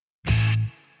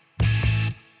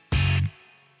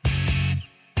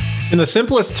In the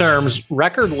simplest terms,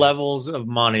 record levels of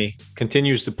money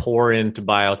continues to pour into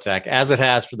biotech as it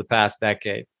has for the past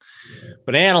decade.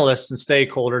 But analysts and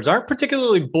stakeholders aren't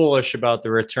particularly bullish about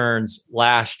the returns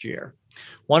last year.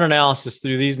 One analysis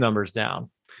threw these numbers down.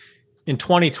 In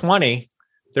 2020,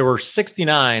 there were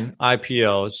 69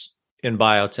 IPOs in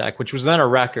biotech, which was then a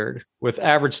record, with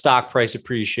average stock price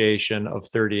appreciation of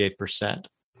 38%.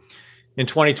 In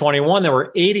 2021, there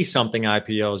were 80-something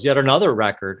IPOs, yet another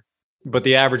record, but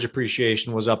the average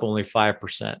appreciation was up only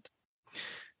 5%.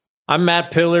 I'm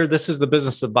Matt Pillar. This is the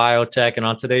Business of Biotech. And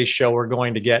on today's show, we're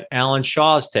going to get Alan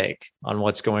Shaw's take on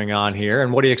what's going on here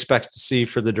and what he expects to see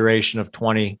for the duration of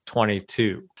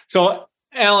 2022. So,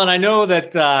 Alan, I know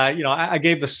that I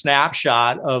gave the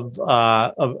snapshot of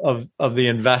the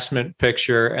investment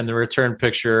picture and the return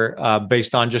picture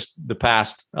based on just the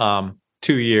past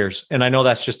 2 years, and I know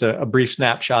that's just a brief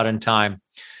snapshot in time.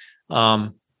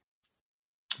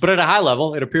 But at a high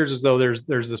level, it appears as though there's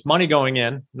this money going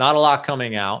in, not a lot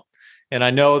coming out. And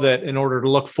I know that in order to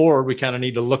look forward, we kind of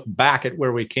need to look back at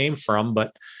where we came from.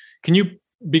 But can you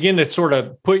begin to sort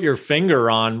of put your finger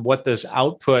on what this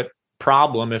output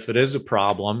problem, if it is a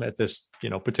problem at this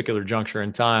particular juncture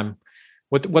in time,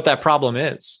 what that problem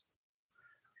is?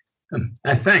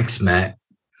 Thanks, Matt.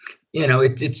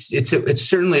 It's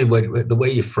certainly the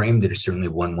way you framed it is certainly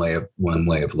one way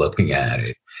of looking at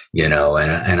it. And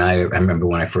I remember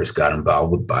when I first got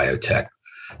involved with biotech,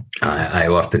 I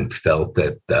often felt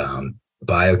that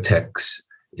biotechs,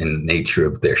 in the nature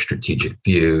of their strategic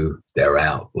view, their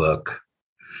outlook,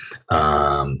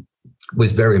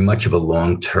 was very much of a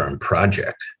long-term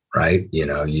project. Right.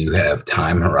 You have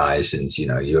time horizons, you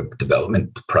have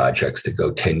development projects that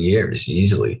go 10 years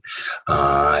easily.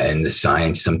 And the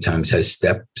science sometimes has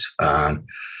steps,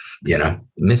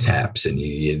 mishaps, and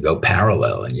you go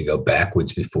parallel and you go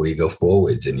backwards before you go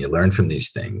forwards, and you learn from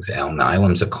these things.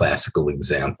 Alnylam's a classical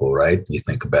example, right? You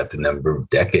think about the number of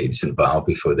decades involved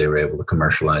before they were able to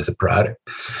commercialize a product.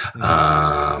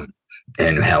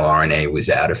 And how RNA was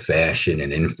out of fashion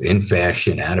and in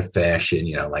fashion, out of fashion,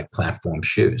 like platform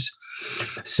shoes.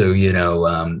 So,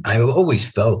 I've always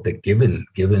felt that given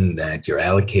that you're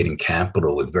allocating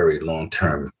capital with very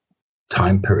long-term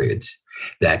time periods,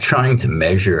 that trying to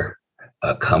measure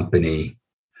a company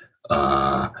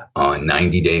on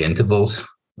 90-day intervals,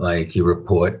 like you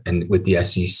report and with the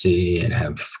SEC and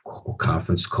have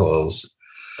conference calls,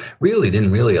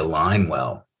 didn't really align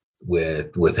well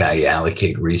with how you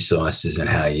allocate resources and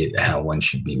how one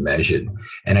should be measured.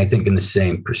 And I think in the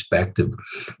same perspective,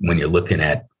 when you're looking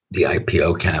at the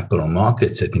IPO capital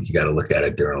markets, I think you got to look at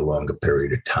it during a longer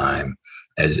period of time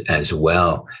as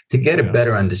well to get a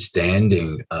better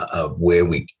understanding of where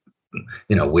we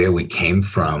came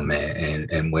from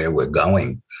and where we're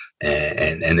going,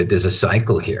 and that there's a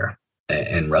cycle here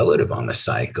and relative on the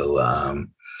cycle.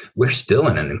 We're still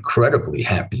in an incredibly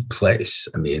happy place.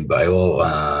 I mean, by all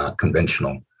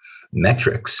conventional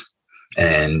metrics.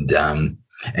 And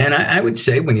I would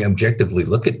say when you objectively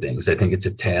look at things, I think it's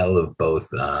a tale of both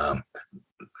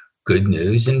good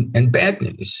news and bad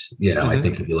news. I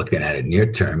think if you're looking at it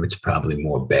near term, it's probably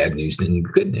more bad news than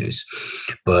good news.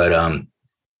 But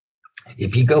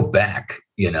if you go back,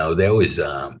 there was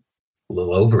a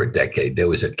little over a decade, there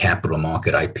was a capital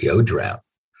market IPO drought,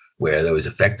 where there was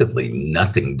effectively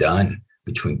nothing done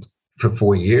for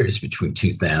 4 years between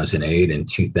 2008 and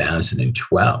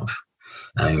 2012.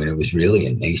 I mean, it was really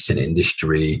a nascent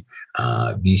industry.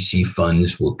 VC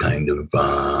funds were kind of,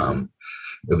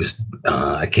 it was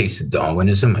a case of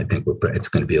Darwinism. I think it's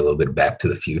going to be a little bit back to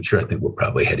the future. I think we're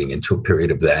probably heading into a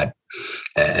period of that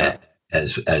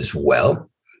as well.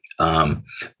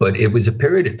 But it was a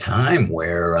period of time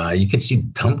where you could see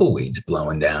tumbleweeds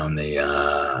blowing down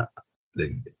the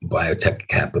biotech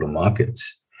capital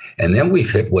markets. And then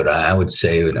we've hit what I would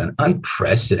say an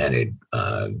unprecedented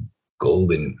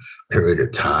golden period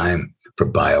of time for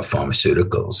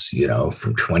biopharmaceuticals.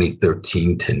 From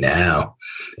 2013 to now,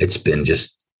 it's been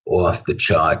just off the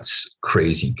charts,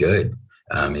 crazy good.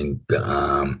 I mean,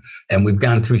 and we've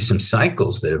gone through some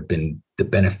cycles that have been the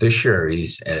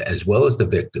beneficiaries as well as the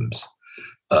victims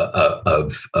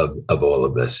of all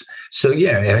of this. So,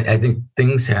 I think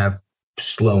things have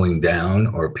slowing down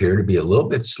or appear to be a little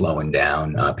bit slowing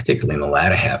down, particularly in the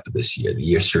latter half of this year. The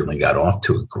year certainly got off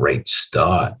to a great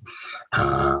start.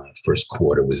 First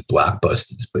quarter was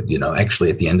blockbusters, but,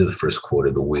 actually at the end of the first quarter,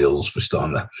 the wheels were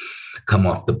starting to come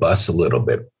off the bus a little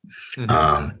bit.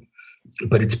 Mm-hmm.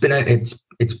 But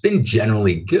it's been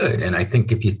generally good. And I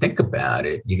think if you think about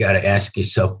it, you got to ask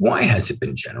yourself, why has it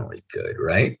been generally good,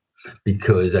 right?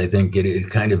 Because I think it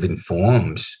kind of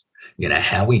informs,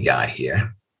 how we got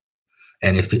here.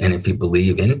 And if you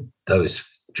believe in those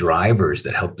drivers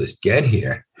that helped us get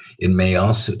here, it may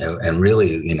also, and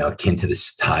really, akin to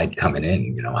this tide coming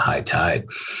in, a high tide.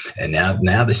 And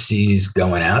now the sea is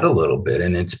going out a little bit,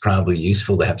 and it's probably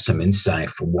useful to have some insight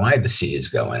for why the sea is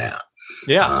going out.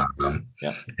 Yeah.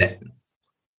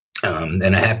 And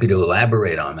I'm happy to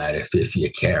elaborate on that if you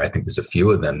care. I think there's a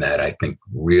few of them that I think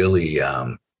really,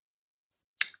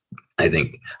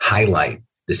 highlight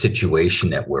the situation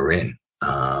that we're in.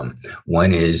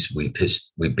 One is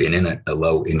we've been in a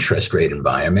low interest rate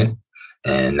environment,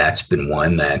 and that's been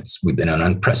one we've been an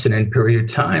unprecedented period of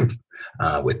time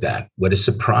with that. What a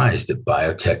surprise that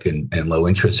biotech and low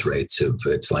interest rates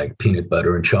it's like peanut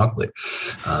butter and chocolate.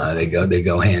 They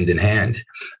go hand in hand.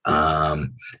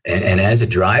 And as a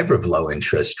driver of low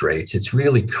interest rates, it's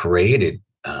really created,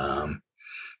 that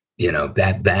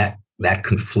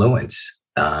confluence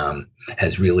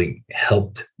has really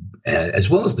helped, as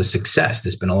well as the success.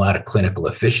 There's been a lot of clinical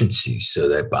efficiency so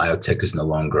that biotech is no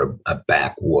longer a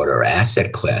backwater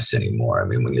asset class anymore. I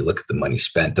mean, when you look at the money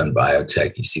spent on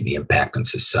biotech, you see the impact on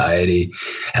society,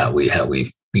 how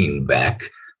we've beaten back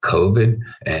COVID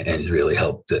and really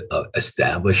helped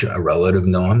establish a relative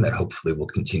norm that hopefully will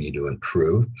continue to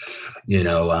improve.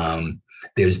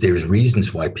 There's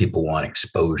reasons why people want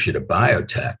exposure to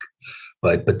biotech.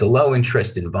 But the low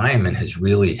interest environment has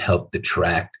really helped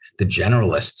attract the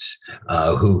generalists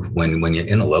who, when you're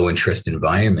in a low interest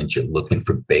environment, you're looking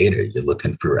for beta, you're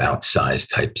looking for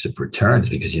outsized types of returns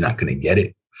because you're not going to get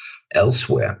it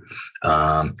elsewhere.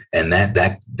 And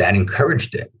that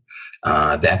encouraged it.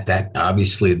 That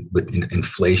obviously with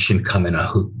inflation coming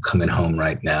home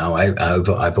right now,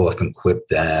 I've often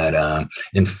quipped that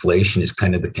inflation is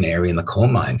kind of the canary in the coal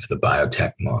mine for the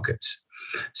biotech markets.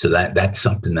 So that's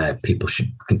something that people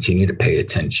should continue to pay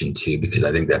attention to, because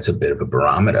I think that's a bit of a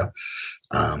barometer.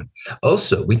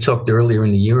 Also, we talked earlier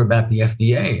in the year about the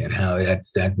FDA and how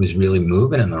that was really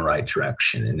moving in the right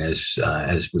direction. And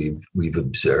as we've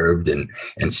observed and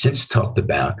since talked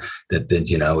about that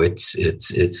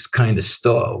it's kind of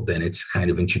stalled, and it's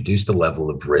kind of introduced a level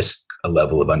of risk, a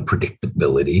level of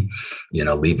unpredictability.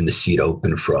 Leaving the seat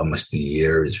open for almost a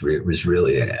year was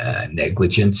really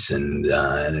negligence, and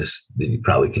you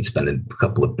probably can spend a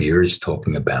couple of beers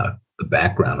talking about the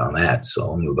background on that, so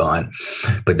I'll move on.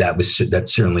 But that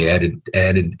certainly added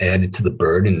to the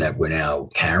burden that we're now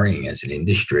carrying as an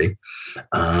industry.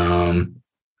 So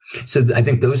I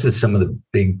think those are some of the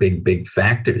big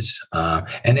factors.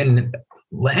 And then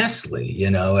lastly,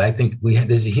 I think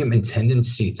there's a human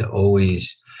tendency to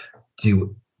always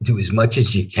do as much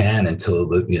as you can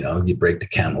until you break the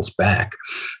camel's back,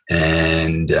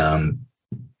 and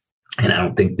I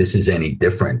don't think this is any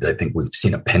different. I think we've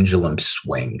seen a pendulum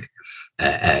swing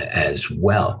as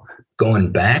well.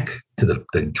 Going back to the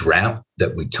drought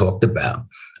that we talked about,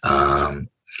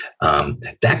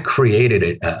 that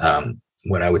created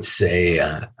what I would say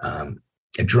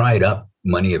it dried up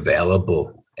money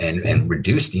available and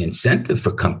reduced the incentive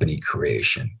for company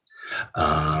creation.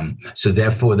 So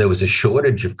therefore, there was a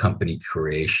shortage of company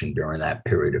creation during that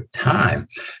period of time.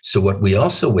 So what we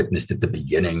also witnessed at the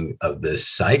beginning of this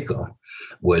cycle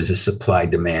was a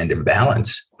supply-demand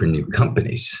imbalance for new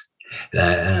companies.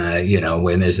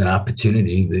 When there's an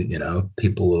opportunity that,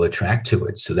 people will attract to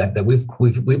it. So that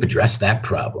we've addressed that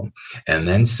problem and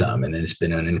then some, and it's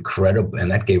been an incredible,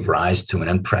 and that gave rise to an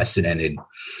unprecedented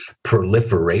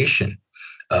proliferation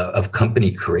of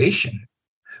company creation,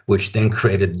 which then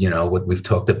created, what we've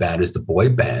talked about as the boy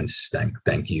bands.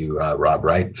 Thank you, Rob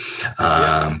Wright,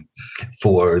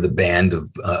 for the band of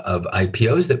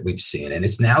IPOs that we've seen. And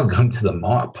it's now come to the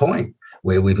point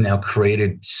where we've now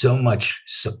created so much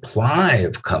supply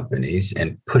of companies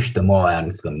and pushed them all out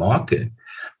into the market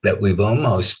that we've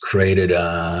almost created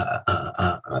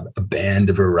a band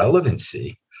of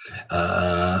irrelevancy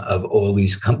of all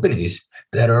these companies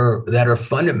that are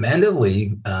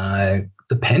fundamentally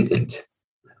dependent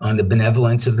on the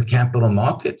benevolence of the capital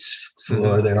markets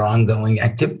for their ongoing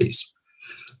activities.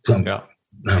 So,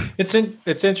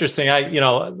 it's interesting. I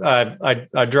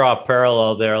draw a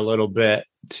parallel there a little bit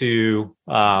to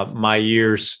my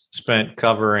years spent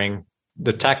covering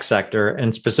the tech sector,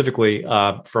 and specifically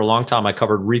for a long time I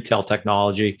covered retail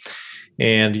technology.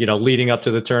 And leading up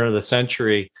to the turn of the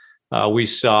century, we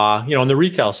saw in the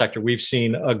retail sector we've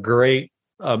seen a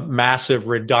massive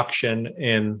reduction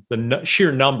in the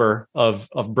sheer number of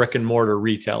brick and mortar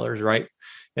retailers, right?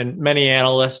 And many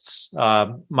analysts,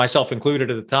 myself included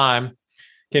at the time,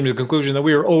 came to the conclusion that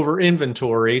we were over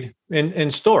inventoried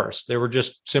in stores. There were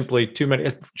just simply too many,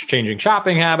 changing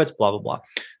shopping habits, blah, blah,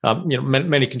 blah.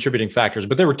 Many contributing factors,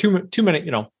 but there were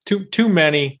too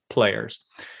many players.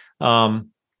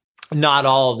 not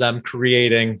all of them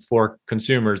creating for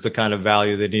consumers the kind of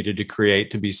value they needed to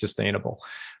create to be sustainable.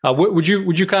 Would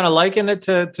you kind of liken it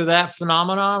to that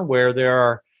phenomenon where there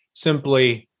are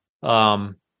simply,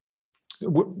 perhaps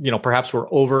we're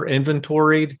over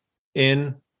inventoried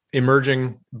in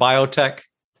emerging biotech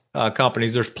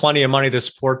companies? There's plenty of money to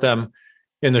support them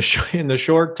in the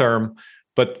short term,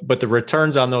 but the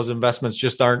returns on those investments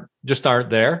just aren't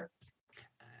there.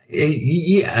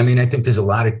 Yeah, I mean, I think there's a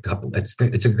lot of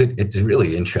it's a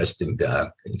really interesting,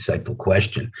 insightful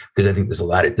question, because I think there's a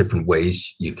lot of different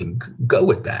ways you can go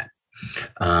with that.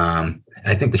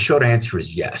 I think the short answer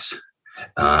is yes,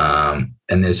 and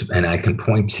I can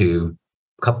point to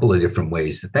a couple of different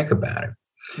ways to think about it.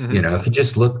 Mm-hmm. If you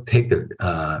just take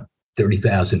a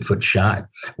 30,000 foot shot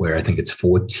where I think it's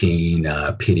 14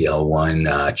 PD-L1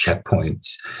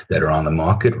 checkpoints that are on the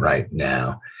market right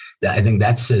now, I think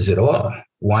that says it all.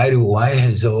 Why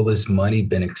has all this money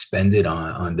been expended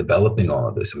on developing all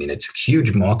of this? I mean, it's a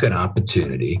huge market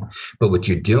opportunity, but what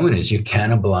you're doing is you're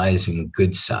cannibalizing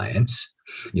good science.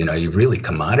 You really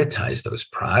commoditize those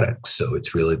products. So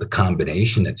it's really the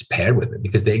combination that's paired with it,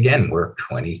 because they, again, work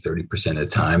 20, 30% of the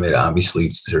time. It obviously,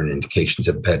 certain indications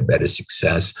have had better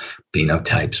success.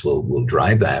 Phenotypes will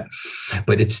drive that,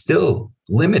 but it's still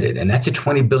limited. And that's a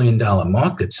 $20 billion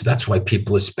market. So that's why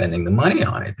people are spending the money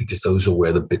on it, because those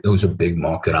are big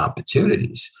market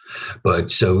opportunities.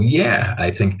 But so, yeah,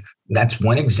 I think that's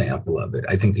one example of it.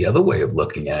 I think the other way of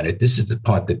looking at it, this is the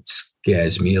part that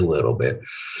scares me a little bit,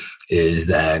 is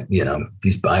that,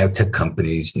 these biotech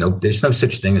companies, there's no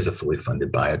such thing as a fully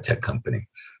funded biotech company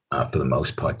for the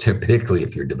most part, particularly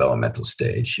if you're developmental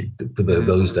stage. For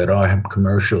those that are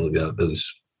commercial,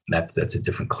 that's a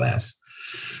different class.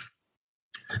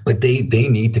 But they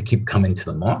need to keep coming to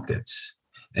the markets.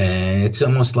 And it's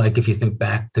almost like if you think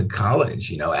back to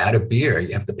college, add a beer,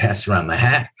 you have to pass around the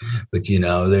hat. But,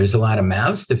 there's a lot of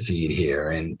mouths to feed here.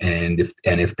 And if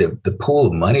the pool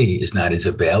of money is not as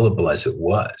available as it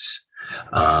was,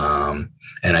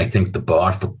 and I think the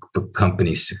bar for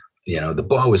companies, the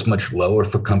bar was much lower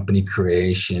for company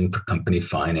creation, for company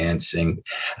financing.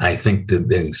 I think that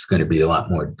there's going to be a lot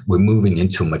more. We're moving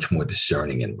into a much more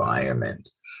discerning environment.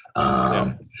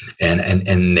 And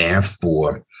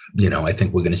therefore, I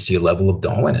think we're going to see a level of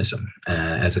Darwinism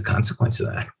as a consequence of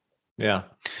that. Yeah.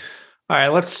 All right.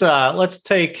 Let's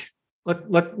take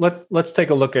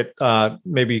a look at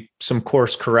maybe some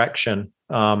course correction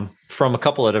from a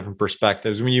couple of different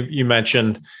perspectives. I mean, you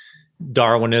mentioned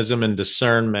Darwinism and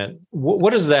discernment.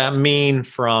 What does that mean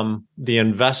from the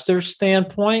investor's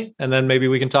standpoint? And then maybe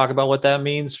we can talk about what that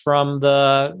means from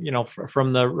the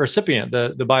recipient,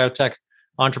 the biotech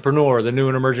entrepreneur, the new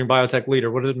and emerging biotech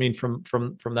leader. What does it mean from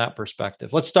that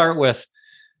perspective? Let's start with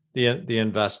the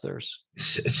investors.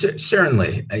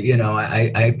 Certainly,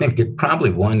 I think it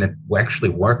probably one that actually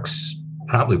works.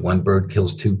 Probably one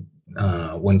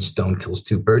stone kills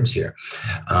two birds here,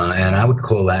 and I would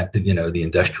call that the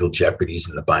industrial jeopardies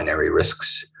and the binary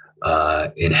risks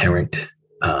inherent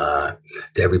to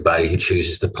everybody who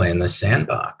chooses to play in the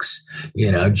sandbox.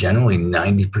 Generally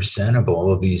 90% of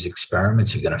all of these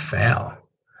experiments are going to fail.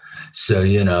 So,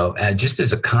 just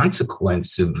as a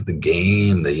consequence of the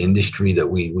game, the industry that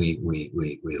we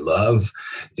love,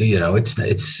 you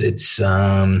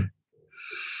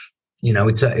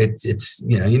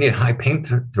need a high pain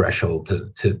threshold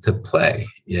to play.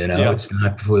 It's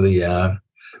not for the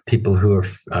people who are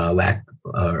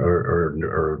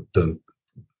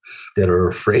that are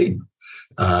afraid.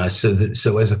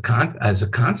 So as a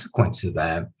consequence of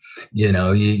that, you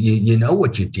know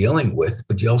what you're dealing with,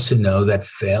 but you also know that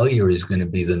failure is going to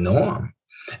be the norm.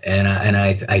 And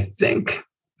I think,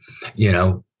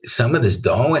 some of this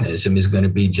Darwinism is going to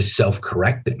be just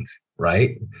self-correcting,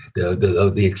 right?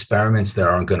 The experiments that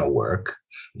aren't going to work,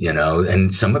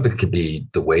 and some of it could be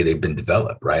the way they've been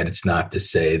developed, right? It's not to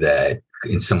say that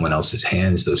in someone else's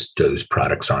hands, those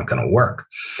products aren't going to work.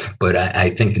 But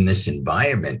I think in this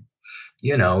environment,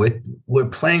 we're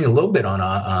playing a little bit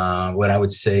on what I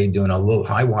would say doing a little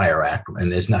high wire act,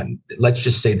 and there's not. Let's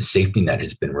just say the safety net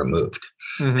has been removed,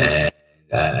 and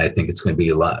I think it's going to be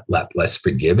a lot less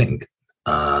forgiving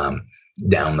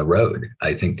down the road.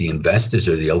 I think the investors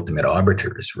are the ultimate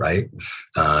arbiters, right?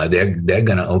 They're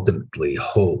going to ultimately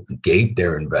gate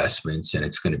their investments, and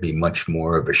it's going to be much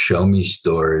more of a show me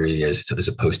story as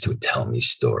opposed to a tell me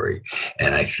story.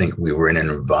 And I think we were in an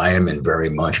environment very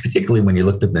much, particularly when you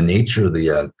looked at the nature of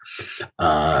the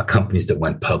companies that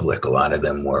went public. A lot of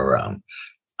them were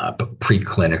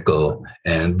preclinical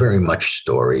and very much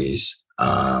stories.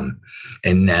 And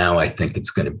now I think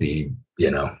it's going to be,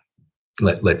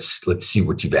 let's see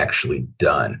what you've actually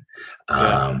done.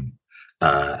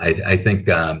 I think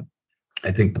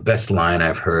I think the best line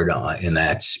I've heard in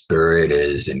that spirit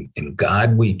is, in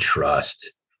God we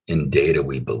trust, in data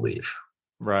we believe.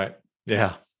 Right.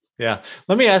 Yeah. Yeah.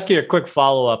 Let me ask you a quick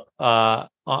follow-up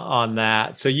on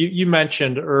that. So you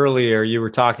mentioned earlier, you were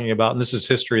talking about, and this is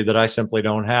history that I simply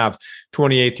don't have,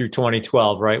 28 through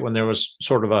 2012, right? When there was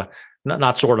sort of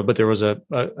not sort of, but there was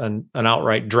an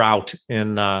outright drought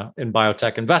in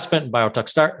biotech investment and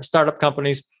biotech startup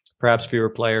companies, perhaps fewer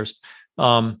players.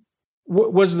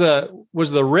 Was the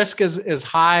risk as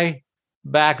high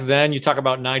back then? You talk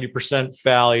about 90%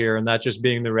 failure, and that just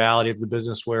being the reality of the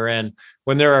business we're in.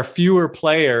 When there are fewer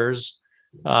players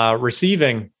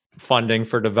receiving funding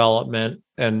for development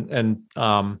and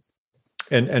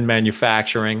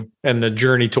manufacturing and the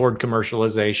journey toward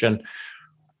commercialization,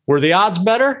 were the odds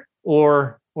better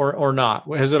or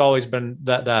not? Has it always been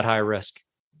that high risk?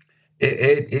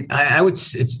 I would.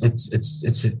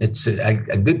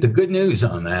 The good news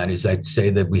on that is I'd say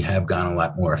that we have gone a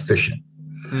lot more efficient.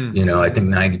 I think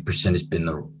 90% has been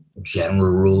the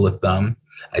general rule of thumb.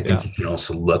 I think you can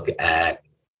also look at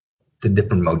the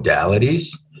different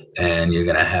modalities, and you're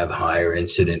going to have higher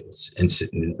incident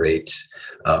rates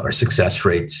or success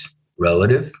rates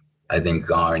relative. I think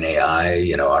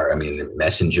RNAi,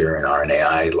 messenger and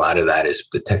RNAi, a lot of that is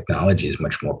the technology is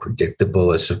much more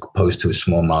predictable as opposed to a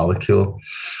small molecule.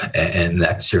 And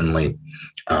that certainly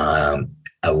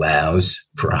allows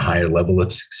for a higher level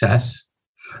of success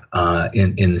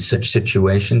in such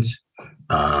situations.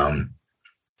 I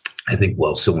think,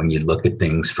 so when you look at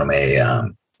things from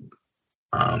a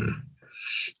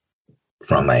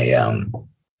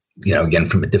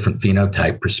different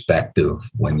phenotype perspective,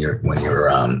 when you're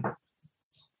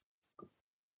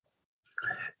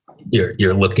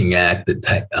looking at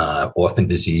the orphan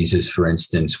diseases, for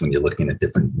instance, when you're looking at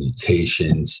different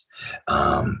mutations,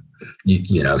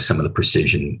 some of the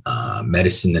precision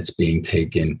medicine that's being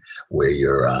taken, where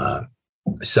you're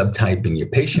subtyping your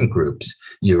patient groups,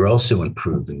 you're also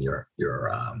improving your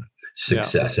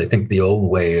success. I think the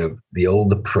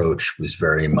old approach was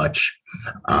very much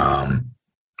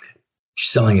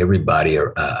selling everybody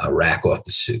a rack off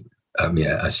the suit.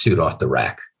 A suit off the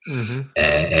rack,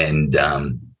 and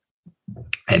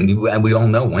we all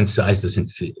know one size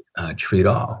doesn't treat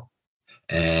all,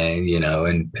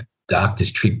 and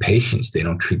doctors treat patients, they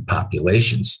don't treat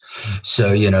populations.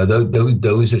 So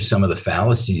those are some of the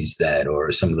fallacies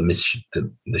or some of the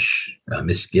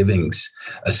misgivings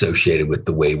associated with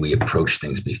the way we approach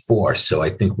things before. So I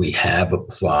think we have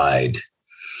applied,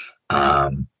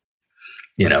 gotten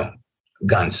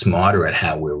smarter at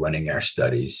how we're running our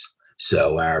studies.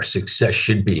 So our success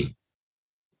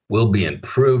will be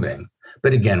improving.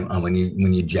 But again, when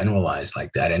you generalize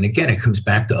like that, and again, it comes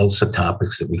back to also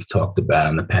topics that we've talked about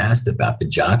in the past about the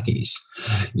jockeys.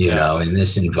 In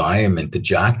this environment, the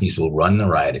jockeys will run the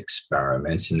right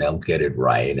experiments and they'll get it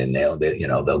right, and they'll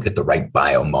get the right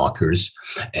biomarkers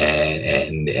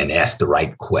and ask the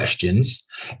right questions.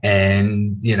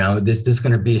 And there's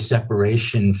going to be a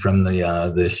separation from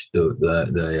the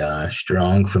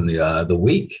strong from the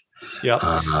weak.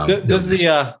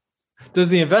 Yeah. Does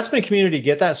the investment community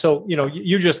get that? So,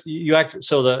 the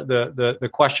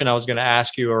question I was going to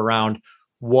ask you around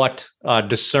what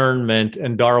discernment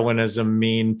and Darwinism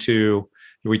mean to,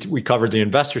 we covered the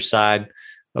investor side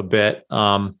a bit.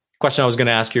 Question I was going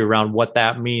to ask you around what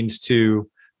that means to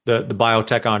the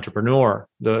biotech entrepreneur,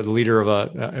 the leader of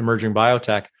a emerging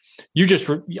biotech.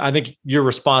 I think your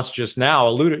response just now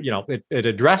alluded, it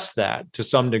addressed that to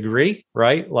some degree,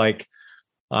 right? Like,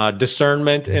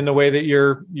 discernment in the way that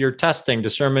you're testing,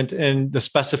 discernment in the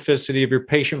specificity of your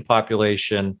patient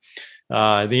population,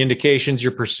 the indications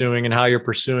you're pursuing and how you're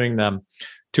pursuing them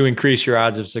to increase your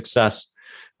odds of success.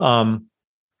 Does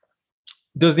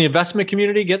the investment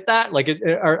community get that? Like,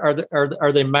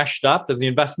 are they meshed up? Does the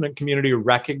investment community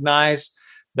recognize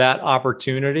that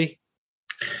opportunity?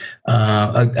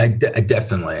 I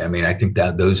definitely. I think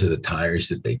that those are the tires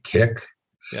that they kick.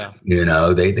 Yeah.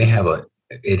 They have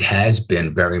it has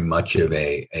been very much of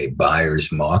a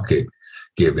buyer's market,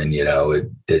 given,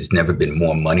 there's never been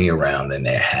more money around than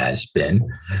there has been.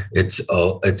 It's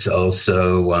also,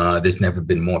 there's never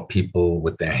been more people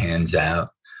with their hands out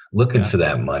looking for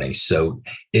that money. So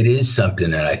it is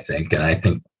something that I think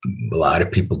a lot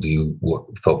of people do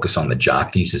focus on the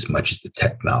jockeys as much as the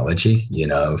technology.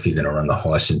 If you're going to run the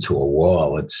horse into a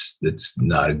wall, it's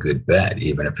not a good bet,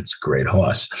 even if it's a great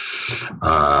horse.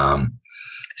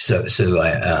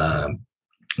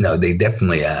 They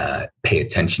definitely pay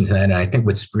attention to that. And I think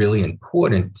what's really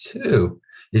important too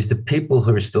is the people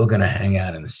who are still going to hang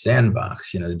out in the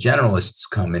sandbox. The generalists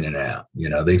come in and out.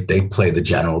 They play the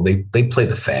general. They play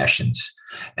the fashions,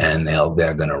 and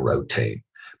they're going to rotate.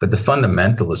 But the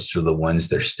fundamentalists are the ones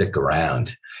that stick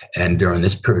around. And during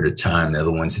this period of time, they're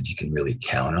the ones that you can really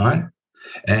count on.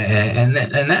 And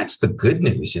that's the good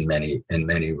news in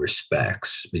many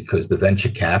respects, because the venture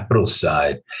capital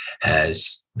side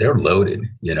they're loaded,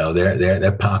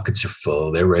 their pockets are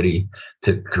full. They're ready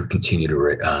to continue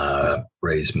to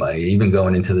raise money. Even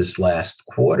going into this last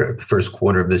quarter, the first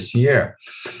quarter of this year,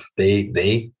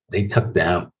 they took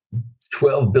down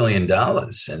 $12 billion,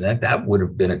 and that would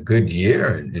have been a good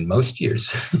year in most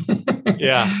years.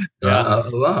 Yeah.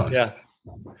 Alone. Yeah.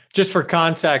 Just for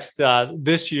context,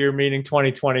 this year, meaning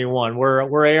 2021,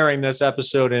 we're airing this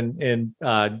episode in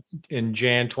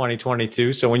Jan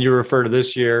 2022. So when you refer to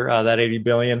this year, that 80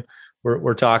 billion,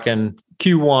 we're talking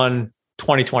Q1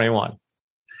 2021.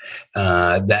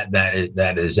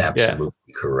 That is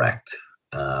absolutely correct.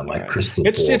 Crystal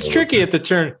ball. It's tricky at the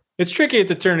turn. It's tricky at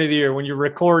the turn of the year when you're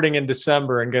recording in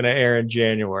December and going to air in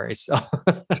January. So.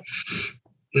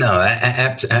 No,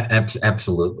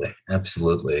 absolutely.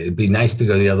 It'd be nice to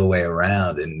go the other way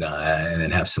around and then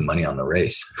have some money on the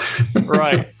race.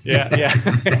 Right.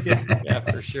 Yeah,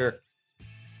 for sure.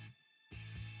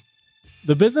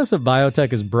 The Business of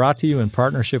Biotech is brought to you in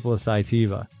partnership with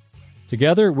Cytiva.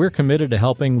 Together, we're committed to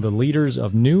helping the leaders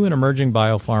of new and emerging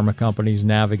biopharma companies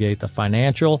navigate the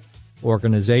financial,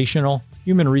 organizational,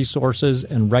 human resources,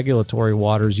 and regulatory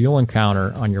waters you'll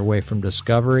encounter on your way from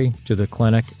discovery to the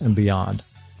clinic and beyond.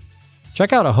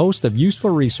 Check out a host of useful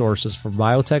resources for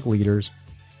biotech leaders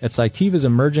at Cytiva's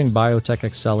Emerging Biotech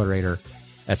Accelerator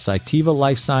at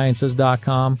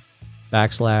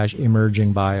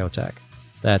cytivalifesciences.com/emerging biotech.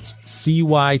 That's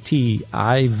CYTIVA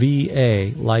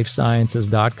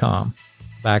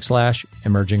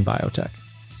lifesciences.com/emerging biotech.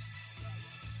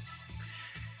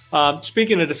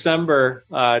 Speaking of December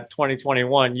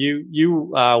 2021, you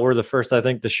were the first, I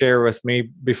think, to share with me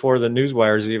before the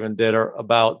newswires even did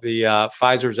about the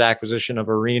Pfizer's acquisition of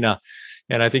Arena,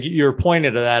 and I think you were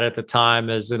pointed to that at the time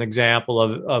as an example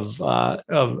of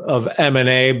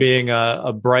M&A being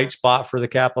a bright spot for the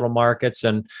capital markets,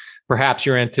 and perhaps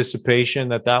your anticipation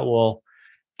that will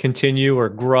continue or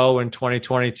grow in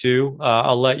 2022.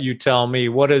 I'll let you tell me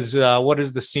what is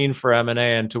the scene for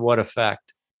M&A and to what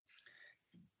effect.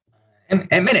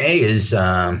 M&A is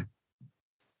an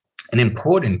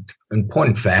important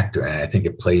factor, and I think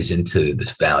it plays into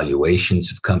this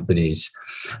valuations of companies,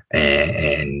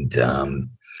 and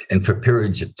for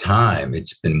periods of time,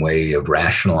 it's been a way of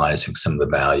rationalizing some of the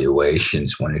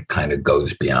valuations when it kind of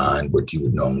goes beyond what you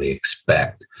would normally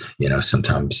expect.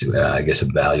 Sometimes I guess a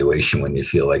valuation when you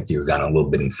feel like you've gone a little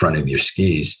bit in front of your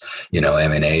skis.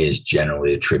 M&A is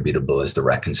generally attributable as the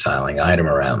reconciling item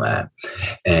around that,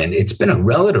 and it's been a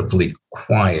relatively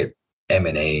quiet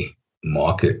M&A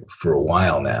market for a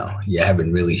while now. You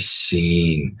haven't really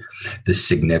seen the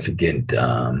significant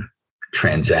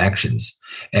transactions,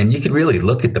 and you can really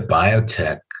look at the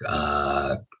biotech,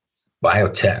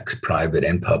 private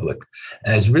and public,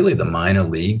 as really the minor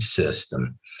league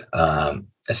system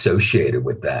associated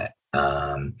with that,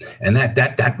 and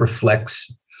that reflects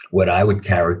what I would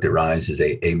characterize as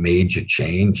a major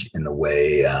change in the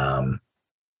way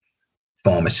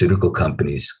pharmaceutical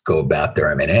companies go about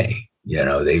their M&A.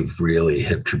 They really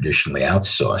have traditionally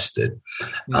outsourced it.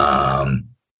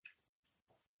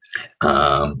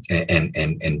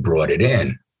 And brought it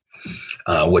in.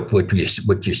 So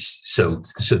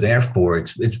therefore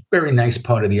it's a very nice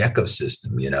part of the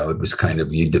ecosystem. It was kind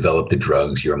of, you develop the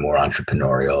drugs, you're more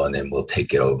entrepreneurial, and then we'll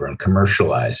take it over and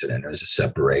commercialize it. And there's a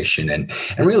separation and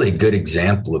really a good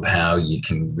example of how you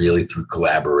can really, through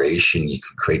collaboration, you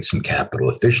can create some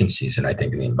capital efficiencies. And I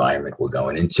think in the environment we're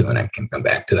going into, and I can come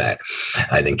back to that,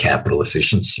 I think capital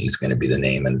efficiency is going to be the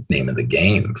name of the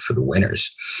game for the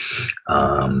winners.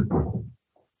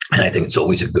 And I think it's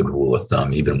always a good rule of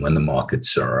thumb, even when the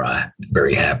markets are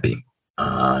very happy.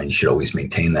 You should always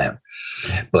maintain that.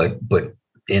 But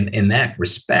in that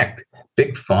respect,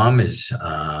 big pharma's,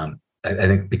 I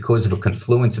think because of a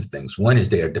confluence of things, one is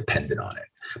they are dependent on it.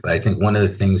 But I think one of the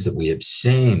things that we have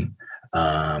seen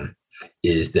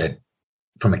is that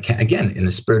again, in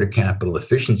the spirit of capital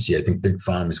efficiency, I think big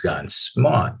pharma's gotten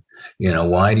smart.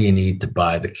 Why do you need to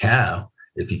buy the cow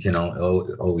if you can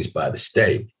always buy the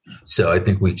steak? So I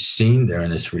think we've seen there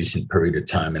in this recent period of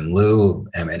time, in lieu of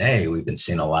M&A, we've been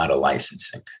seeing a lot of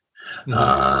licensing.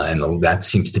 And that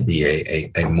seems to be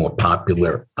a more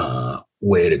popular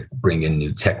way to bring in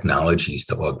new technologies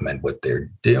to augment what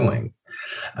they're doing.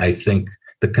 I think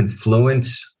the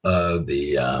confluence of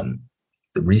the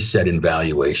the reset in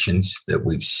valuations that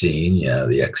we've seen.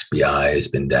 The XBI has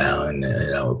been down,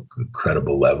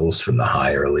 incredible levels from the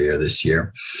high earlier this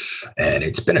year, and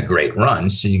it's been a great run.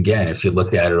 So again, if you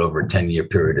look at it over a 10-year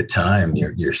period of time,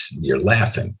 you're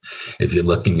laughing. If you're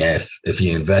looking at if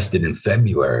you invested in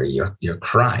February, you're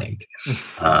crying.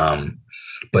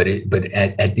 But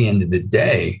at the end of the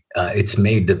day, it's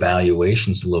made the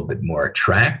valuations a little bit more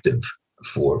attractive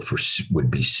for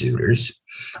would-be suitors,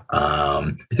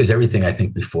 because everything I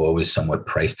think before was somewhat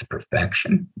priced to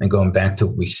perfection. And going back to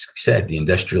what we said, the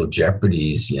industrial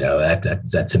jeopardies,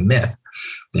 that's a myth.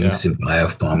 Things in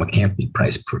biopharma can't be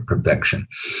priced for perfection.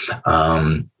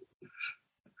 And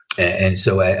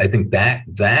so I think that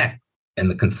and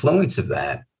the confluence of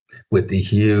that with the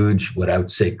huge, what I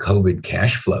would say, COVID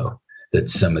cash flow that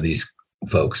some of these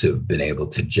folks have been able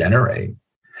to generate,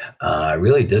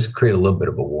 really does create a little bit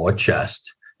of a war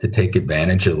chest to take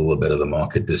advantage of a little bit of the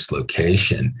market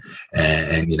dislocation.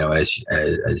 And as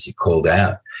you called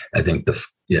out, I think the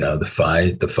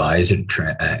Pfizer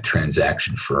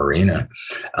transaction for Arena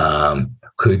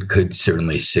could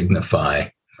certainly signify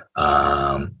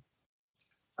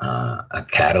a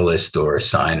catalyst or a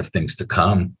sign of things to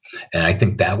come. And I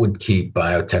think that would keep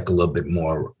biotech a little bit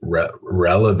more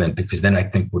relevant, because then I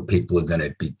think what people are going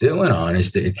to be doing on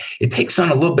is that it takes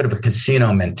on a little bit of a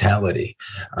casino mentality,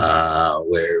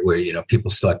 where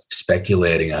people start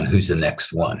speculating on who's the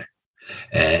next one.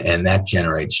 And that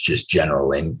generates just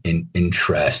general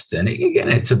interest. And again,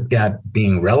 it's about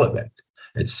being relevant.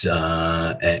 It's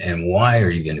and why are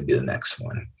you going to be the next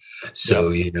one? So,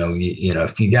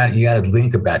 if you got to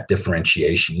think about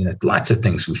differentiation, lots of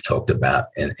things we've talked about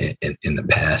in the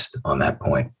past on that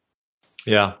point.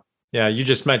 Yeah. Yeah. You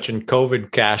just mentioned COVID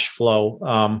cash flow.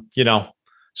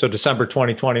 So December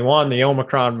 2021, the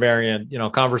Omicron variant,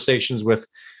 conversations with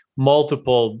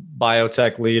multiple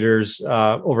biotech leaders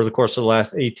over the course of the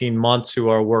last 18 months who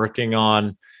are working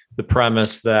on the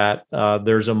premise that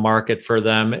there's a market for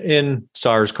them in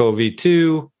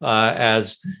SARS-CoV-2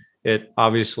 as it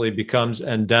obviously becomes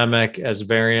endemic, as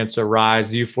variants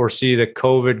arise. Do you foresee the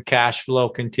COVID cash flow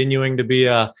continuing to be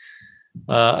an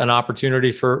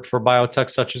opportunity for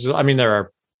biotech such as,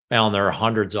 there are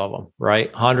hundreds of them,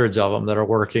 right? Hundreds of them that are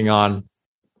working on,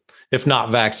 if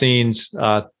not vaccines,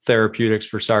 therapeutics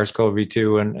for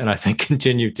SARS-CoV-2, and I think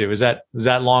continue to. Is that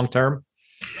long term?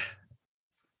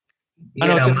 I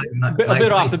know it's a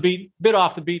bit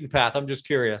off the beaten path. I'm just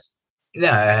curious.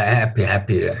 Yeah,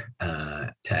 happy to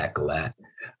tackle that.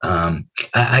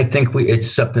 I think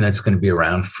it's something that's going to be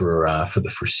around for the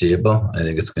foreseeable. I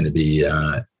think it's going to be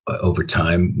over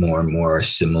time more and more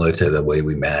similar to the way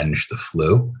we manage the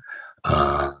flu.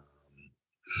 The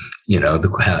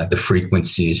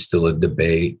frequency is still a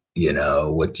debate.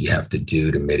 What do you have to do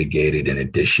to mitigate it in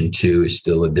addition to is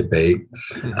still a debate.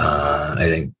 I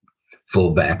think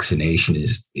full vaccination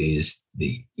is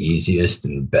the easiest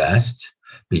and best,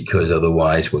 because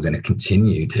otherwise we're going to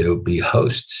continue to be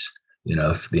hosts.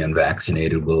 If the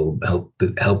unvaccinated will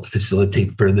help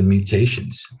facilitate further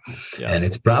mutations. Yeah. And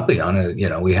it's probably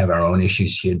we have our own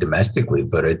issues here domestically,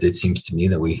 but it seems to me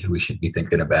that we should be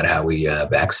thinking about how we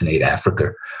vaccinate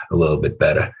Africa a little bit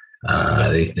better.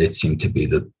 They seem to be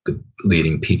the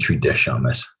leading petri dish on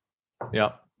this.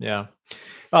 Yeah. Yeah.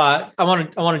 I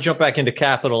want to jump back into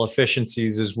capital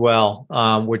efficiencies as well,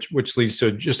 which leads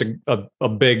to just a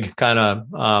big kind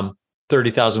of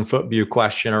 30,000 foot view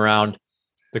question around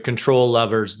the control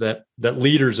levers that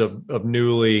leaders of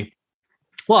any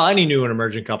new and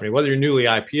emerging company, whether you're newly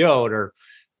IPO'd or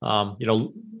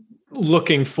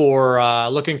looking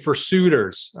for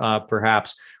suitors,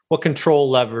 perhaps, what control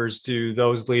levers do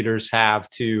those leaders have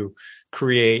to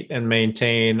create and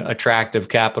maintain attractive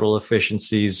capital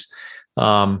efficiencies?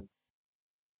 I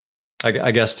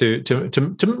guess to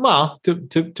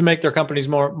make their companies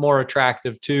more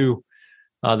attractive to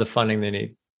the funding they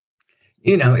need.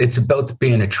 It's about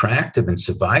being attractive and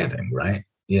surviving, right?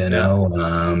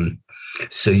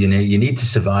 So you need to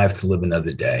survive to live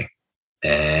another day,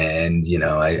 and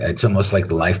it's almost like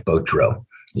the lifeboat drill.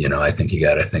 I think you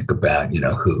got to think about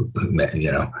who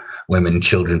women and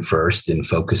children first, and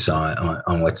focus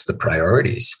on what's the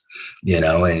priorities.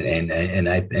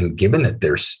 And given that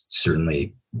there's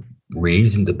certainly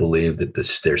reason to believe that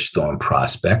there's storm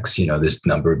prospects. There's a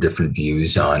number of different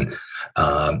views on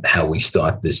how we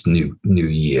start this new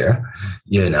year.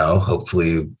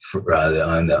 Hopefully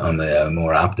on the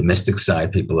more optimistic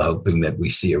side, people are hoping that we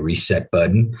see a reset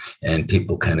button and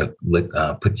people kind of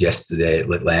put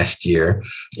last year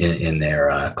in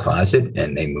their closet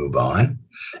and they move on.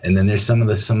 And then there's some of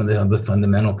the other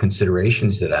fundamental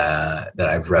considerations that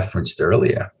I've referenced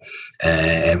earlier,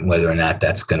 and whether or not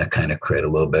that's going to kind of create a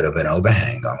little bit of an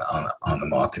overhang on the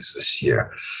markets this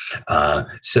year.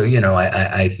 So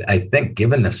I think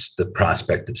given the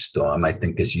prospect of storm, I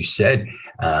think, as you said,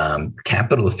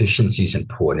 capital efficiency is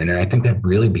important, and I think that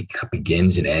really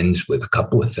begins and ends with a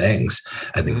couple of things.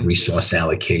 I think resource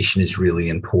allocation is really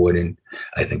important.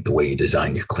 I think the way you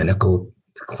design your clinical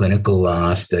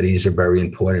studies are very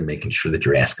important, making sure that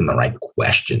you're asking the right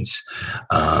questions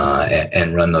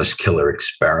and run those killer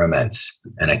experiments.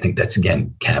 And I think that's,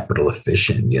 again, capital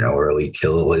efficient. Early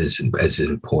kill is as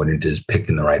important as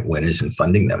picking the right winners and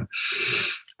funding them.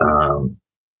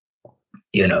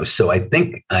 So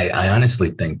I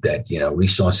honestly think that,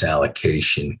 resource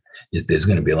allocation there's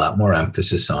going to be a lot more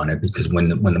emphasis on it, because when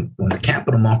the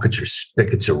capital markets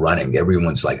spigots are running,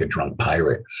 everyone's like a drunk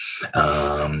pirate.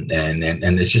 And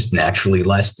there's just naturally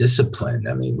less discipline.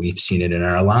 I mean, we've seen it in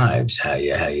our lives, how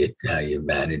you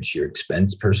manage your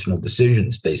personal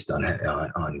decisions based on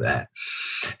that.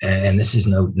 And this is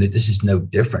no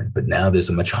different, but now there's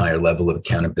a much higher level of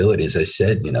accountability. As I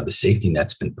said, the safety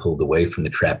net's been pulled away from the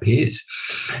trapeze.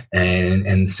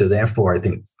 And so therefore, I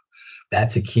think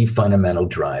that's a key fundamental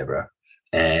driver.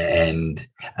 And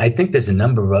I think there's a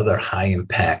number of other high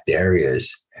impact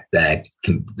areas that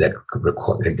can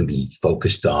be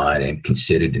focused on and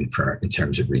considered in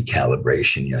terms of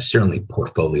recalibration. Certainly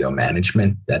portfolio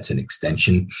management, that's an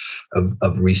extension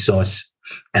of resource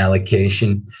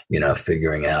allocation,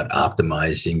 figuring out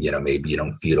optimizing, maybe you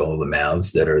don't feed all the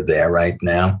mouths that are there right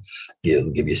now.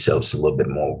 You'll give yourselves a little bit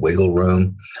more wiggle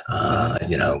room.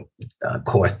 Of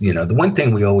course, the one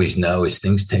thing we always know is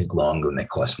things take longer and they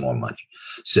cost more money.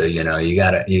 So, you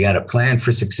gotta plan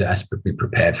for success, but be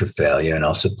prepared for failure, and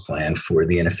also plan for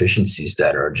the inefficiencies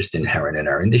that are just inherent in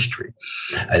our industry.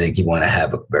 I think you want to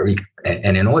have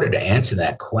and in order to answer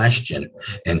that question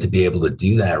and to be able to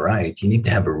do that right, you need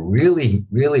to have a really,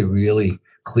 really, really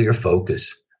clear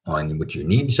focus on what your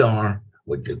needs are,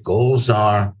 what your goals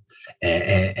are,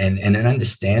 and an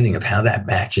understanding of how that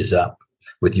matches up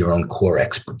with your own core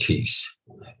expertise,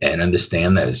 and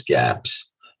understand those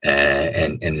gaps.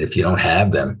 And if you don't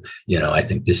have them, I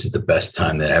think this is the best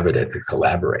time than ever to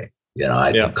collaborate.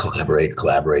 I think collaborate.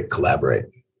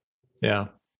 Yeah.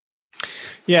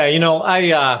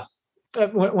 Yeah.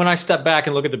 When I step back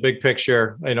and look at the big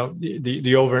picture,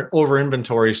 the over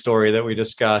inventory story that we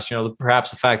discussed, perhaps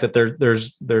the fact that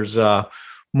there's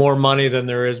more money than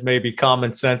there is maybe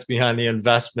common sense behind the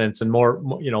investments, and more,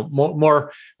 the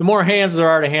more hands there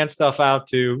are to hand stuff out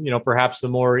to, perhaps the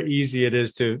more easy it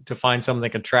is to find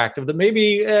something attractive that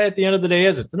maybe at the end of the day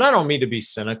isn't. And I don't mean to be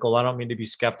cynical. I don't mean to be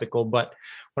skeptical, but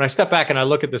when I step back and I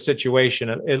look at the situation,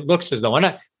 it looks as though,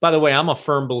 and by the way, I'm a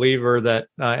firm believer that,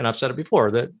 and I've said it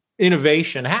before, that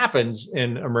innovation happens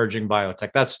in emerging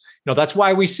biotech. That's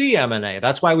why we see M&A.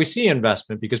 That's why we see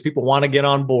investment, because people want to get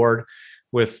on board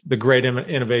with the great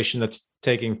innovation that's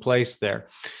taking place there.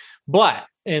 But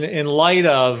in light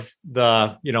of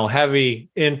the heavy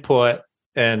input,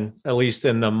 and at least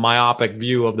in the myopic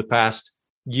view of the past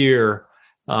year,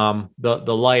 the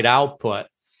light output,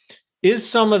 is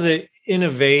some of the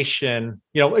innovation,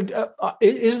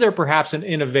 is there perhaps an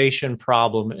innovation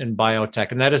problem in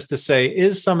biotech? And that is to say,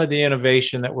 is some of the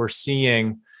innovation that we're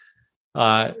seeing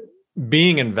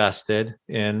being invested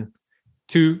in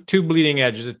too bleeding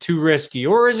edge? Is it too risky,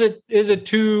 or is it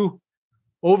too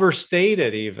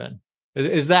overstated even?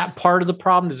 Is that part of the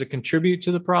problem? Does it contribute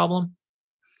to the problem?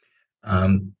 I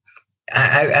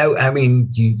mean,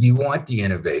 you want the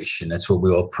innovation. That's what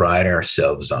we all pride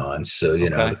ourselves on. So,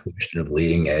 the question of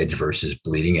leading edge versus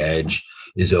bleeding edge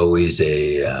is always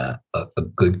a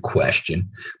good question.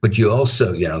 But you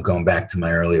also, going back to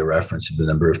my earlier reference of the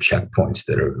number of checkpoints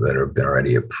that have been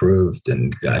already approved,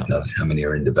 and God knows how many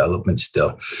are in development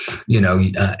still.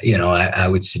 I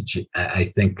would suggest, I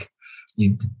think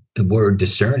the word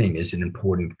discerning is an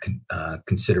important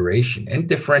consideration, and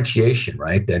differentiation,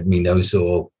 right? Those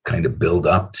all kind of build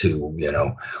up to,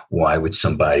 why would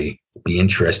somebody be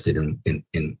interested in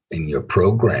your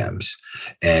programs?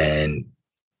 And,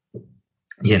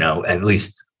 at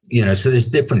least, so there's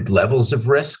different levels of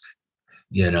risk,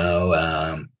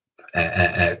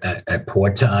 at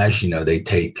Portage, they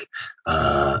take,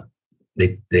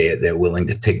 they're willing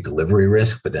to take delivery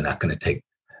risk, but they're not going to take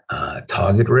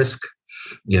target risk.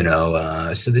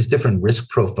 So there's different risk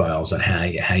profiles on how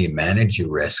you manage your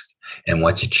risk, and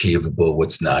what's achievable,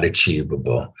 what's not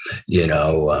achievable.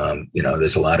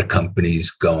 There's a lot of companies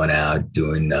going out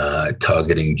doing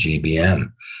targeting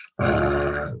GBM,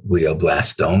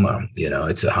 glioblastoma.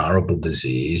 It's a horrible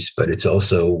disease, but it's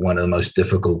also one of the most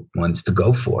difficult ones to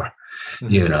go for.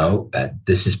 Mm-hmm.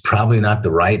 This is probably not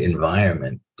the right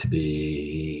environment to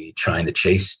be trying to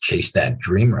chase that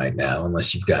dream right now,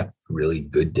 unless you've got really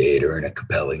good data and a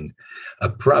compelling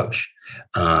approach.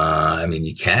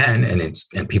 You can,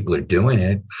 and people are doing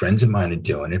it. Friends of mine are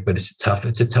doing it, but it's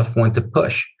a tough one to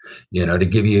push. To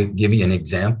give you an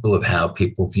example of how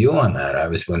people view on that. I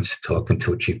was once talking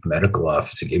to a chief medical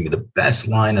officer, gave me the best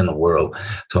line in the world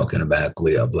talking about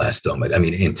glioblastoma.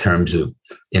 In terms of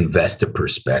investor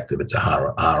perspective, it's a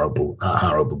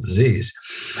horrible disease.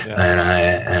 Yeah.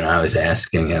 And I was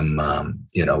asking him,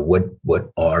 what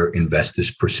are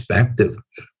investors' perspective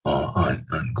on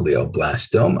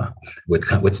glioblastoma?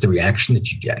 What's the reaction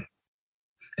that you get?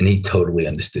 And he totally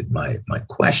understood my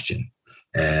question.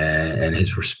 And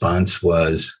his response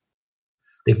was,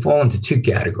 they fall into two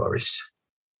categories: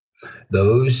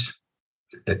 those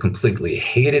that completely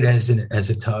hate it as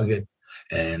a target,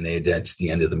 and that's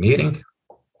the end of the meeting.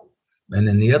 And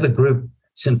then the other group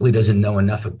simply doesn't know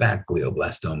enough about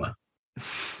glioblastoma.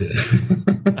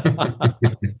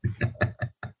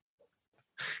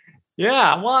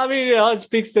 Yeah, well, it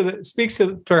speaks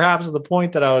to perhaps the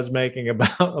point that I was making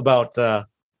about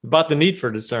the need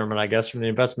for discernment, I guess, from the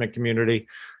investment community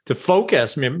to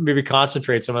focus, maybe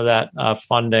concentrate some of that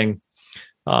funding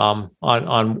on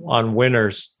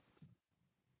winners.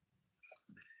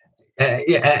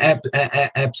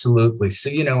 Absolutely. So,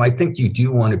 I think you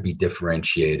do want to be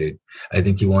differentiated. I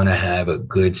think you want to have a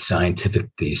good scientific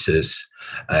thesis.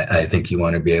 I think you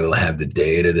want to be able to have the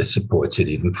data that supports it,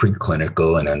 even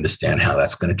preclinical, and understand how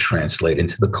that's going to translate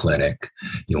into the clinic.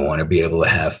 You want to be able to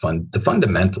have the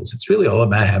fundamentals. It's really all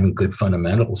about having good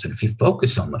fundamentals. And if you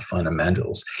focus on the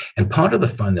fundamentals, and part of the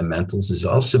fundamentals is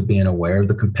also being aware of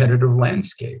the competitive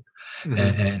landscape.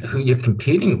 Mm-hmm. And who you're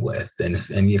competing with,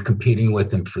 and you're competing with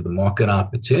them for the market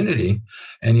opportunity.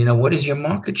 And, what is your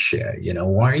market share?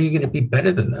 Why are you going to be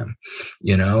better than them?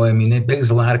 It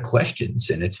begs a lot of questions,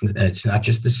 and it's not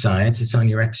just the science, it's on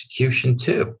your execution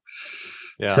too.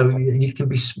 Yeah. So you can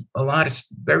be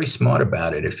very smart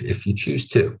about it if you choose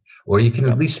to, or you can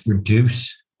at least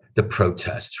reduce the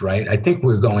protests, right? I think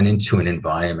we're going into an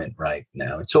environment right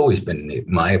now. It's always been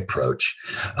my approach,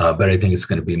 but I think it's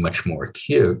going to be much more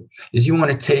acute, is you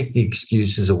want to take the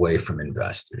excuses away from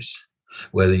investors,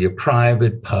 whether you're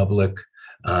private, public,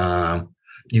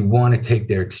 you want to take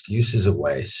their excuses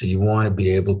away. So you want to be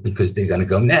able, because they're going to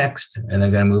go next and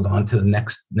they're going to move on to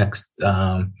the next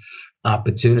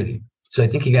opportunity. So I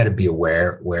think you got to be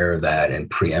aware of that and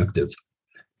preemptive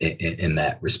in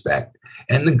that respect.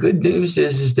 And the good news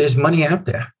is there's money out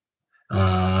there.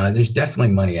 There's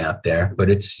definitely money out there,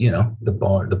 but it's,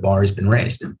 the bar has been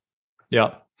raised.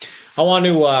 Yeah. I want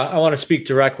to speak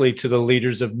directly to the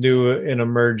leaders of new and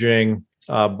emerging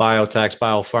biotechs,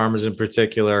 biopharmas in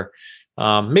particular,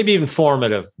 maybe even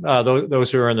formative,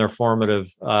 those who are in their formative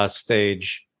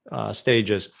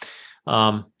stages.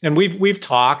 And we've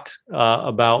talked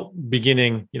about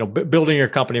beginning, building your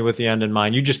company with the end in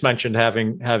mind. You just mentioned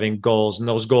having goals, and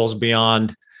those goals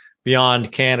beyond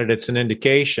candidates and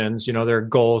indications. There are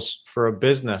goals for a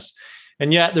business,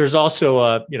 and yet there's also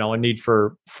a need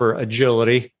for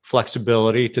agility,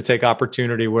 flexibility to take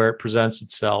opportunity where it presents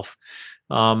itself.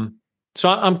 So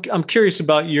I'm curious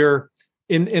about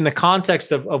in the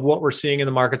context of what we're seeing in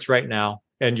the markets right now,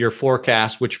 and your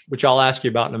forecast, which I'll ask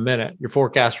you about in a minute, your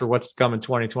forecast for what's to come in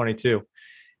 2022.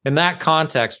 In that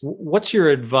context, what's your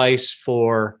advice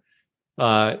for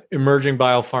emerging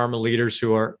biopharma leaders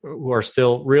who are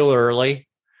still real early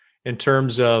in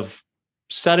terms of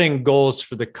setting goals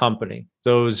for the company?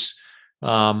 Those,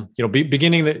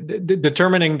 determining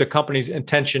the company's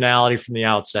intentionality from the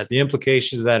outset, the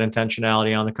implications of that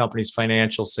intentionality on the company's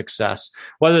financial success,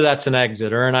 whether that's an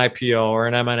exit or an IPO or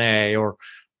an M&A or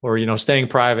staying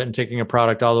private and taking a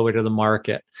product all the way to the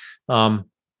market.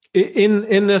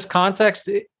 In this context,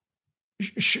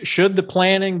 should the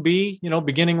planning be,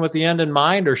 beginning with the end in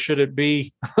mind, or should it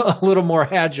be a little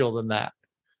more agile than that?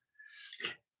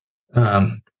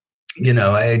 I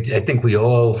think we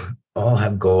all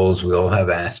have goals. We all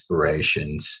have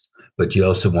aspirations, but you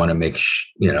also want to make,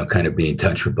 kind of be in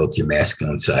touch with both your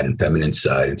masculine side and feminine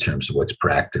side in terms of what's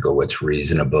practical, what's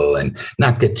reasonable, and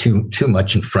not get too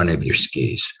much in front of your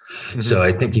skis. Mm-hmm. So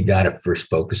I think you got to first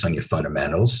focus on your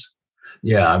fundamentals.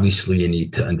 Yeah, obviously you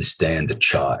need to understand the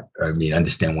chart.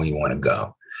 Understand where you want to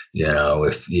go.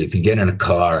 If you get in a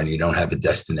car and you don't have a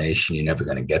destination, you're never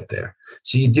going to get there.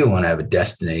 So you do want to have a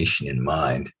destination in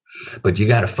mind, but you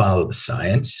got to follow the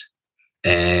science.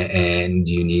 And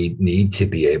you need to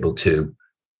be able to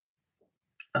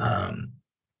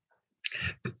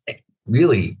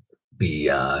really be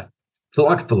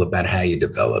thoughtful about how you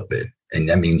develop it. And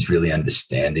that means really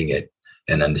understanding it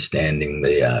and understanding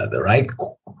the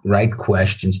right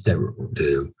questions to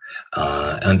do,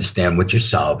 understand what you're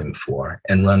solving for,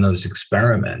 and run those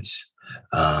experiments,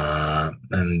 and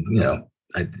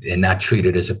not treat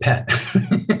it as a pet.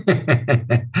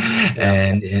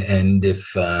 and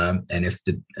if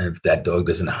that dog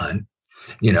doesn't hunt,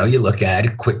 you look at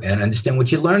it quick and understand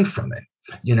what you learned from it.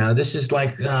 This is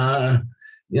like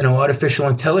artificial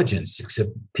intelligence, except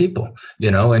people,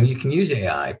 and you can use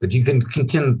AI, but you can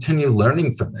continue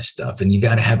learning from this stuff, and you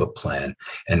got to have a plan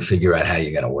and figure out how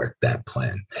you're going to work that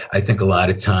plan. I think a lot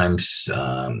of times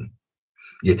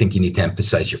you think you need to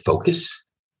emphasize your focus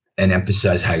and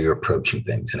emphasize how you're approaching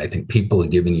things. And I think people are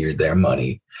giving you their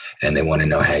money and they want to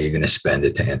know how you're going to spend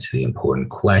it to answer the important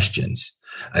questions.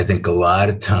 I think a lot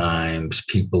of times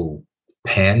people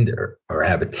pander or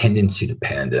have a tendency to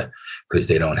pander because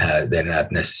they're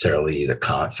not necessarily either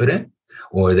confident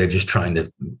or they're just trying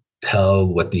to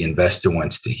tell what the investor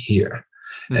wants to hear.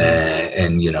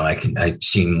 Mm-hmm. I've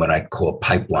seen what I call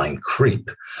pipeline creep,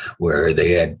 where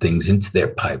they add things into their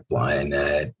pipeline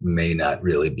that may not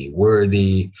really be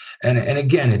worthy. And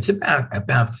again, it's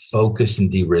about focus and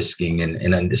de-risking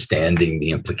and understanding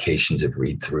the implications of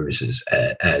read-throughs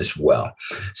as well.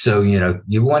 So,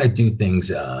 you want to do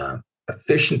things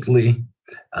efficiently,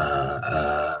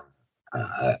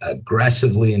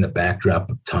 aggressively in the backdrop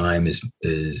of time is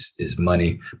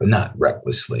money, but not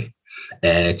recklessly.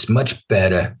 And it's much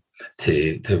better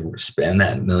to spend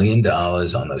that $1 million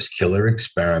on those killer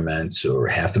experiments, or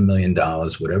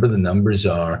 $500,000, whatever the numbers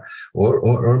are,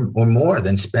 or more,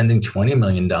 than spending $20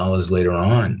 million later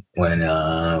on when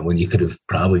you could have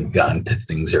probably gotten to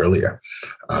things earlier.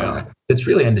 It's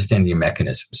really understanding your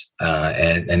mechanisms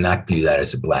and not view that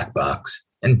as a black box,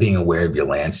 and being aware of your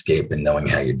landscape and knowing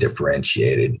how you're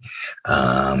differentiated,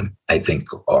 I think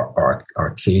are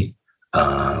key,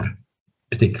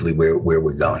 particularly where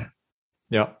we're going.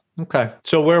 Yeah. Okay.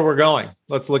 So where we're going,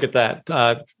 let's look at that.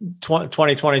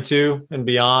 2022 and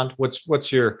beyond.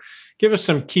 Give us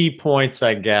some key points,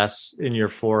 I guess, in your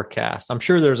forecast. I'm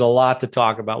sure there's a lot to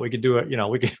talk about. We could do it.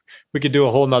 We could do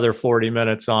a whole nother 40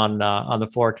 minutes on the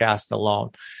forecast alone.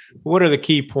 What are the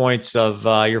key points of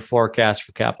your forecast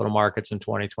for capital markets in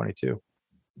 2022?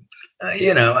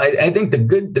 I think the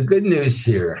good news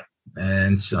here,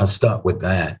 and so I'll start with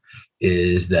that,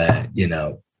 is that,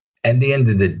 at the end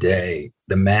of the day,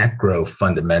 the macro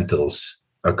fundamentals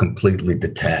are completely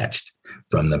detached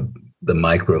from the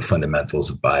micro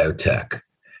fundamentals of biotech.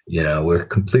 We're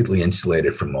completely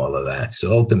insulated from all of that.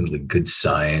 So ultimately, good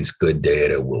science, good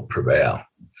data will prevail.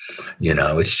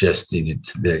 It's just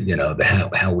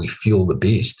how we fuel the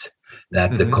beast,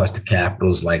 that the cost of capital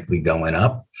is likely going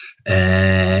up,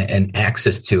 and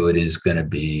access to it is going to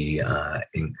be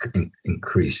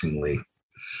increasingly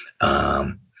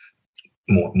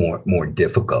more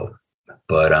difficult.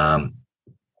 But so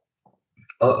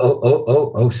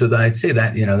I'd say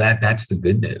that that's the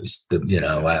good news.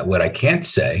 What I can't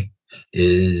say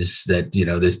is that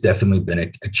there's definitely been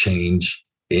a change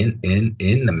in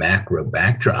the macro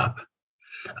backdrop,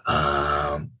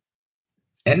 and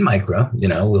micro.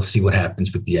 We'll see what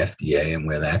happens with the FDA and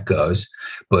where that goes.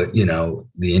 But the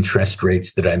interest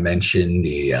rates that I mentioned,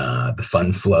 the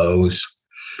fund flows,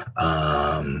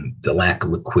 the lack of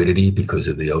liquidity because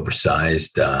of the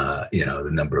oversized, the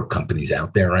number of companies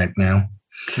out there right now.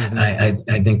 Mm-hmm.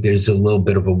 I think there's a little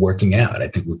bit of a working out. I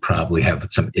think we probably have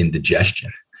some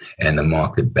indigestion, and the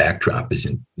market backdrop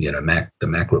isn't, the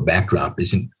macro backdrop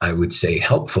isn't, I would say,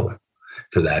 helpful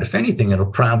for that. If anything, it'll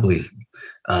probably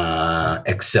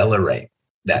accelerate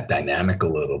that dynamic a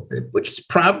little bit, which is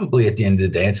probably, at the end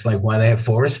of the day, it's like why they have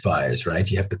forest fires,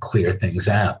 right? You have to clear things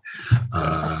out.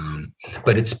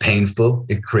 But it's painful.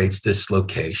 It creates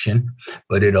dislocation,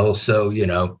 but it also,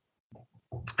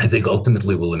 I think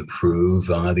ultimately will improve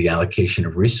the allocation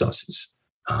of resources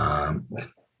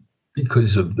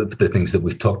because of the things that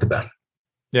we've talked about.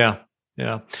 Yeah.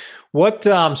 Yeah. What,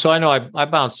 so I know I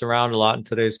bounced around a lot in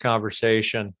today's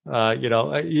conversation.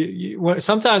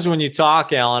 Sometimes when you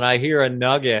talk, Alan, I hear a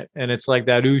nugget and it's like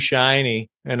that ooh shiny,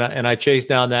 and I chase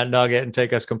down that nugget and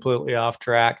take us completely off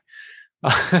track.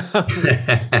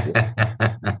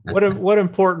 What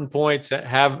important points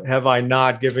have I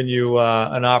not given you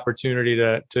an opportunity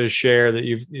to share that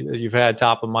you've had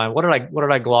top of mind? What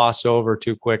did I gloss over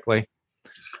too quickly?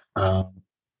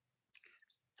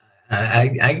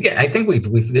 I think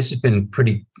this has been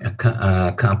pretty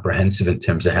comprehensive in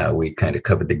terms of how we kind of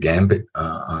covered the gambit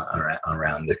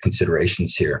around the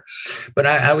considerations here. But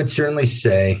I would certainly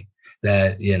say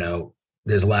that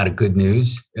there's a lot of good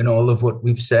news in all of what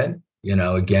we've said.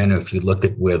 Again, if you look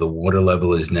at where the water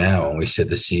level is now, and we said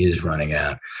the sea is running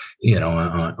out,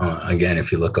 again,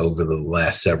 if you look over the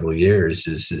last several years,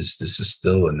 this is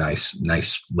still a nice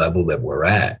level that we're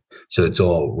at. So it's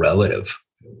all relative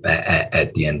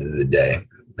at the end of the day.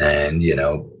 And,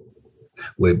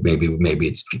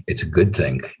 maybe it's a good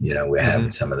thing, we're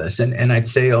having some of this. And I'd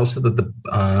say also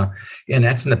that and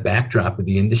that's in the backdrop of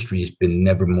the industry has been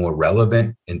never more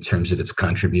relevant in terms of its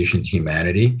contribution to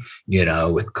humanity.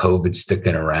 With COVID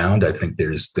sticking around, I think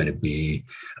there's going to be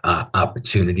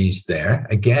opportunities there.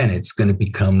 Again, it's going to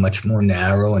become much more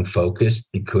narrow and focused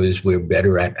because we're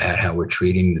better at how we're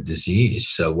treating the disease.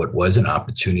 So what was an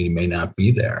opportunity may not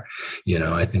be there.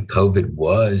 I think COVID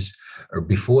was, or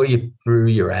before you threw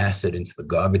your acid into the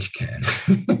garbage can.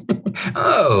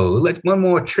 Let's one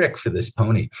more trick for this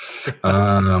pony. So,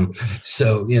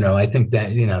 I think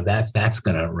that, that's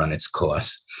going to run its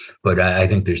course, but I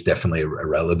think there's definitely a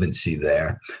relevancy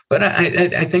there. But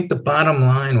I think the bottom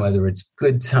line, whether it's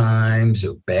good times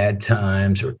or bad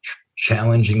times or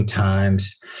challenging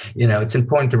times, it's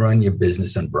important to run your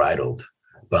business unbridled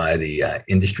by the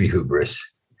industry hubris.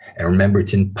 And remember,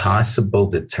 it's impossible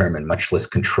to determine, much less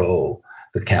control,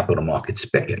 the capital market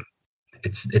spigot.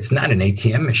 It's not an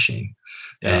ATM machine,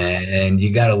 and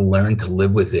you got to learn to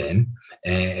live within,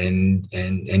 and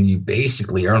you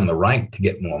basically earn the right to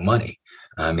get more money.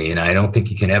 I mean, I don't think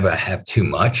you can ever have too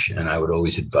much, and I would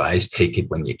always advise take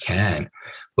it when you can.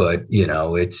 But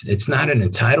it's not an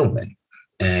entitlement.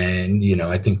 And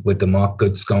I think what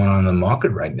what's going on in the market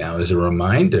right now is a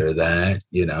reminder that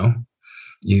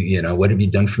what have you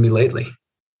done for me lately?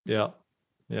 Yeah.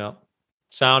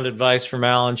 Sound advice from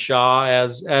Alan Shaw,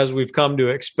 as we've come to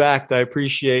expect. I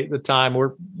appreciate the time.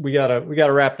 We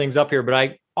gotta wrap things up here, but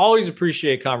I always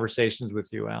appreciate conversations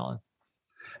with you, Alan.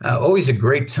 Always a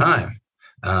great time.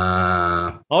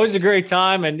 Always a great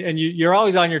time, and you're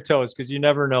always on your toes because you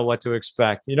never know what to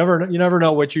expect. You never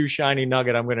know what shiny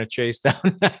nugget I'm going to chase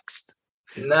down next.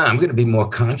 No, I'm going to be more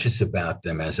conscious about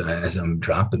them as I'm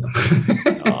dropping them.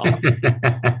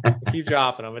 Keep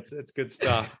dropping them. It's good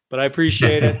stuff. But I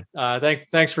appreciate it.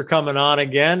 Thanks for coming on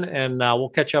again, and we'll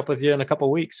catch up with you in a couple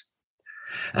of weeks.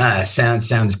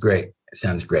 Sounds great.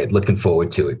 Sounds great. Looking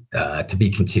forward to it. To be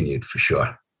continued for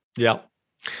sure. Yeah.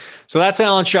 So that's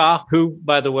Alan Shaw, who,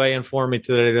 by the way, informed me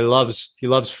today that he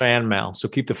loves fan mail. So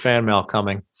keep the fan mail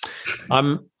coming.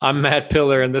 I'm Matt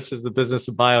Pillar, and this is the Business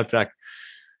of Biotech.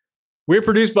 We're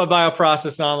produced by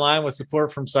Bioprocess Online with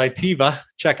support from Cytiva.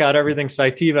 Check out everything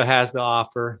Cytiva has to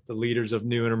offer, the leaders of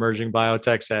new and emerging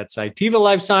biotechs at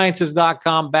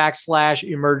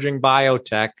CytivaLifeSciences.com/emerging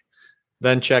biotech.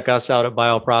 Then check us out at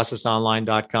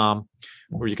bioprocessonline.com,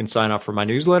 where you can sign up for my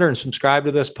newsletter and subscribe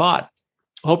to this pod.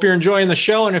 Hope you're enjoying the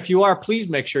show. And if you are, please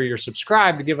make sure you're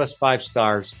subscribed to give us 5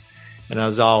 stars. And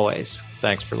as always,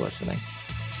 thanks for listening.